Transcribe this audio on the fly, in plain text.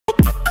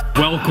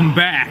Welcome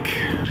back.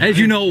 As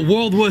you know,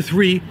 World War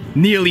III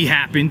nearly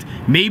happened.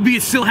 Maybe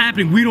it's still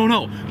happening, we don't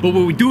know. But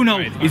what we do know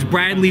is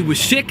Bradley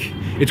was sick.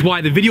 It's why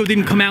the video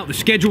didn't come out, the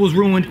schedule was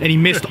ruined, and he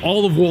missed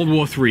all of World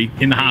War III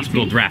in the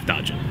hospital draft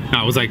dodging. No,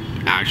 I was like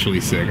actually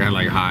sick. I had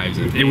like hives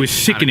and it was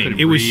sickening.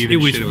 It was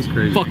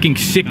fucking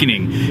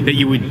sickening that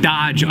you would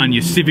dodge on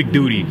your civic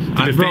duty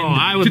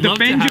to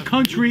defend your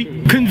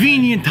country.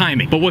 Convenient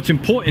timing. But what's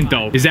important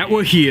though is that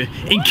we're here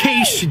in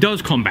case it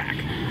does come back.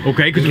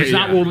 Okay, because it's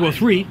not World War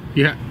III.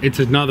 Yeah, it's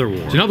another war.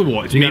 It's another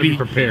war. It's maybe be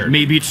prepared.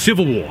 Maybe it's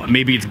Civil War.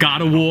 Maybe it's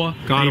God of War.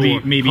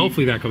 Maybe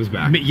hopefully that comes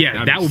back.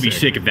 Yeah, that would be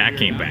sick if that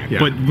came back. Yeah,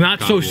 but not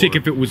so sick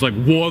if it was like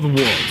War of the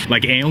Worlds,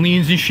 like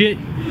aliens and shit.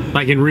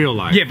 Like in real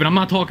life. Yeah, but I'm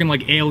not talking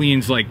like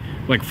aliens like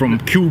from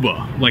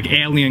Cuba, like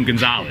Alien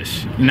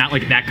Gonzalez. Not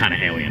like that kind of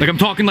alien. Like I'm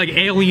talking like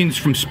aliens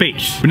from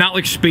space, but not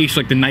like space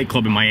like the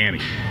nightclub in Miami,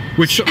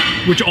 which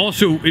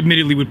also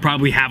admittedly would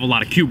probably have a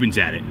lot of Cubans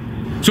at it.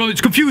 So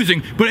it's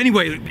confusing, but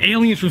anyway,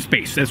 aliens from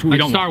space, that's what we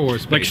don't want. Star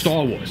Wars space. Like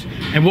Star Wars.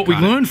 And what we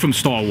learned from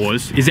Star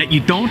Wars is that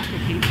you don't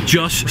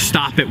just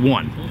stop at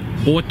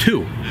 1 or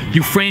 2.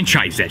 You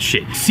franchise that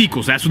shit.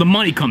 Sequels, that's where the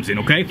money comes in,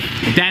 okay?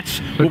 That's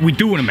what we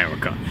do in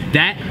America.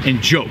 That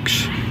and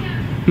jokes.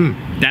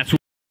 That's what.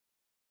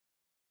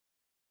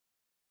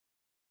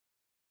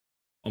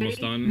 Almost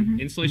done.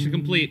 Installation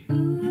complete. All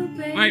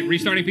right,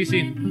 restarting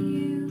PC.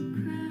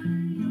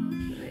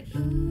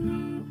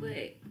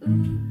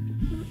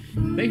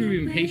 Thank you for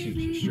being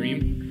patient,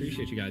 stream.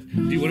 Appreciate you guys.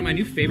 Dude, one of my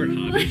new favorite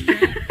hobbies,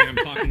 chat, and I'm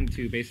talking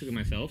to basically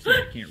myself since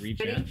I can't read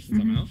chat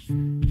since I'm out.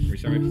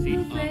 Restart my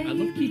PC. I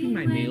love keeping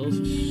my nails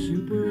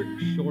super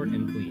short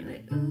and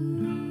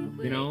clean.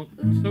 You know,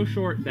 so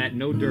short that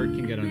no dirt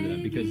can get under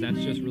them because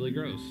that's just really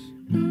gross.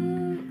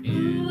 And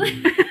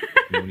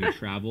when you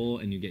travel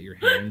and you get your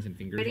hands and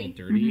fingers all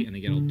dirty and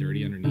they get all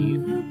dirty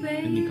underneath,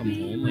 and you come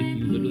home, like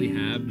you literally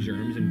have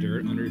germs and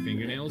dirt under your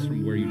fingernails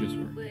from where you just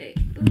were.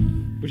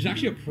 Which is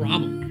actually a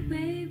problem.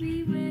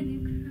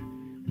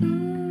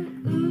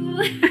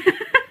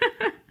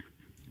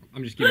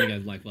 I'm just giving you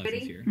guys life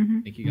lessons here.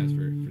 Thank you guys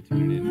for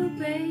tuning in.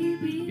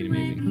 You're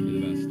amazing. You're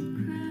the best.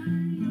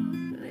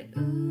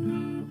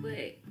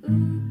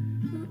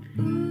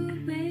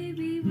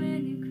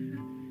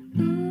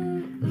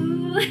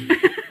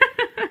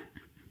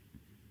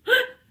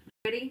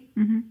 Ready?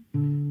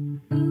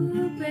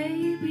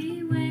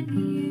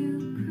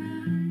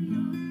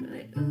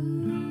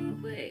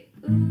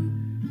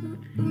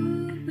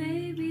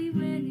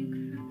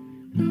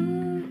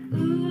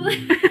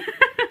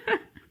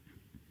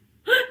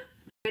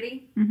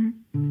 Ready?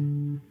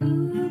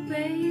 Ooh,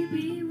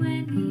 baby,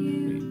 when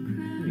you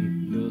cry.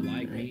 Feel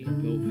like me, feel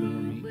for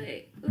me.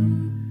 Wait.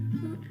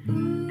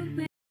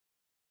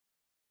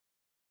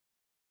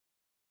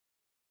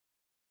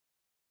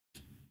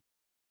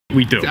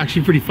 We do. It's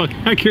actually pretty fucking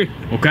accurate.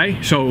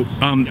 Okay, so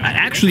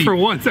actually, for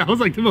once, that was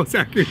like the most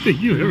accurate thing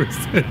you ever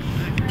said.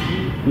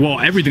 Well,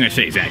 everything I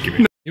say is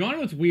accurate. You wanna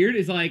know what's weird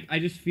is like I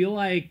just feel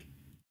like